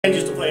I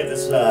used to play at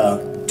this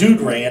dude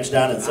ranch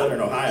down in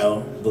southern Ohio.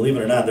 Believe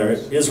it or not, there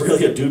is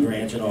really a dude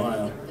ranch in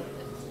Ohio.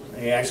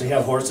 They actually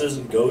have horses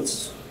and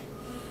goats.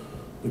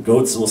 The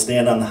goats will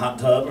stand on the hot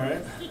tub,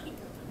 right?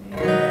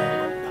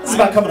 This is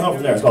about coming home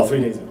from there. It's about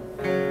 3 days in.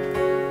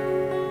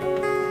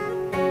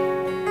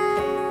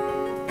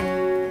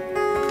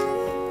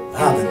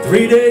 I've been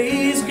 3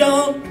 days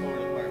gone.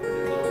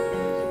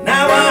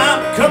 Now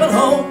I'm coming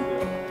home.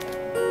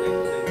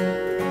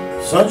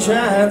 Sun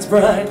shines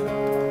bright.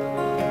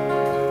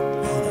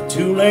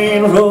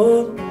 2-lane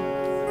road,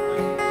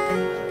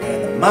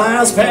 and the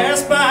miles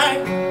pass by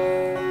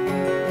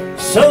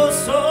so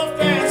soft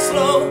and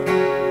slow.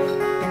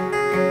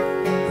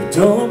 But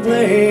don't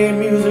play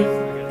music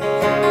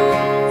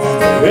on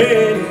the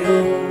radio.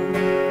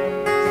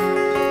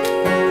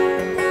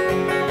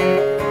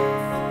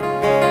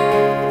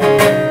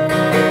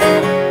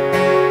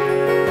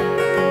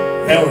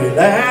 And we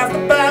laughed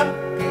about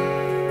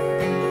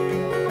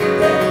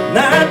that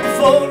night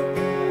before,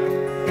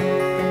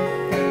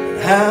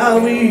 how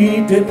we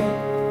didn't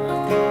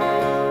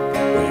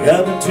wake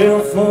up until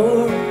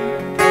 4.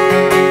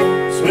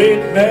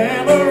 Sweet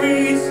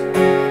memories,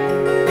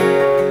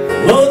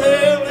 oh,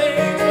 they'll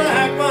age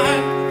like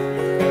wine.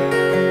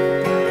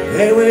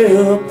 They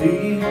will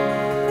be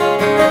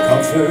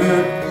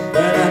comfort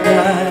when I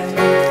die.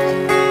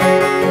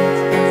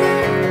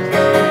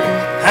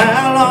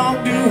 How long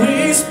do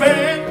we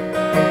spend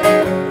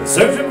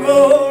searching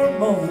for a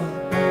moment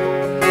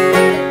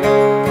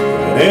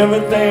when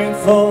everything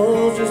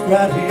falls just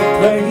right here in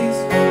place?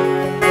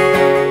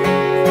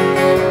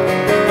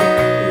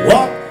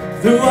 Walk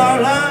through our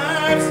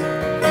lives,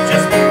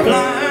 just be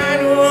blind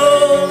to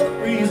all the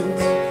reasons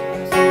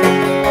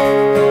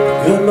the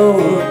good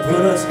Lord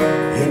put us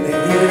in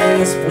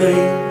this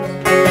place.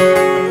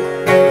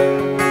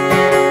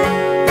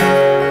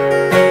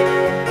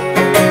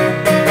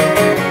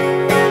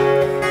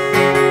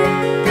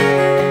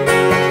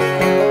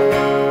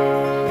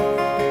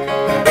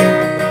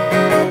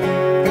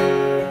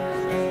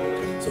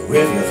 So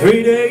if you're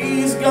 3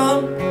 days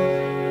gone,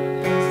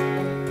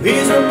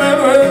 please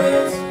remember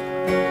this: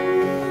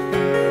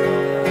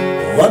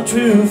 one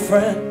true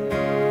friend,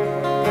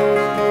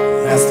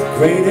 that's the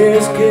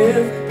greatest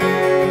gift.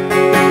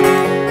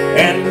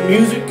 And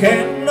music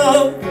and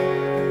love,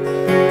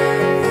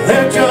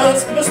 they're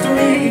just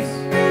mysteries.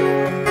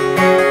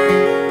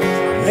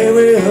 They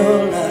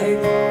will light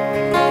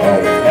all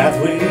the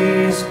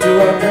pathways to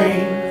our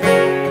dreams.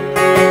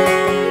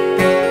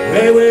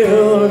 They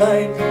will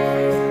light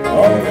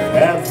all the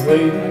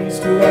pathways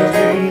to our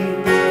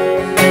dreams.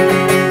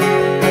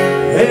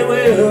 They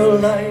will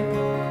light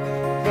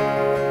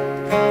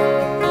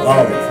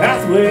all the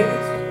pathways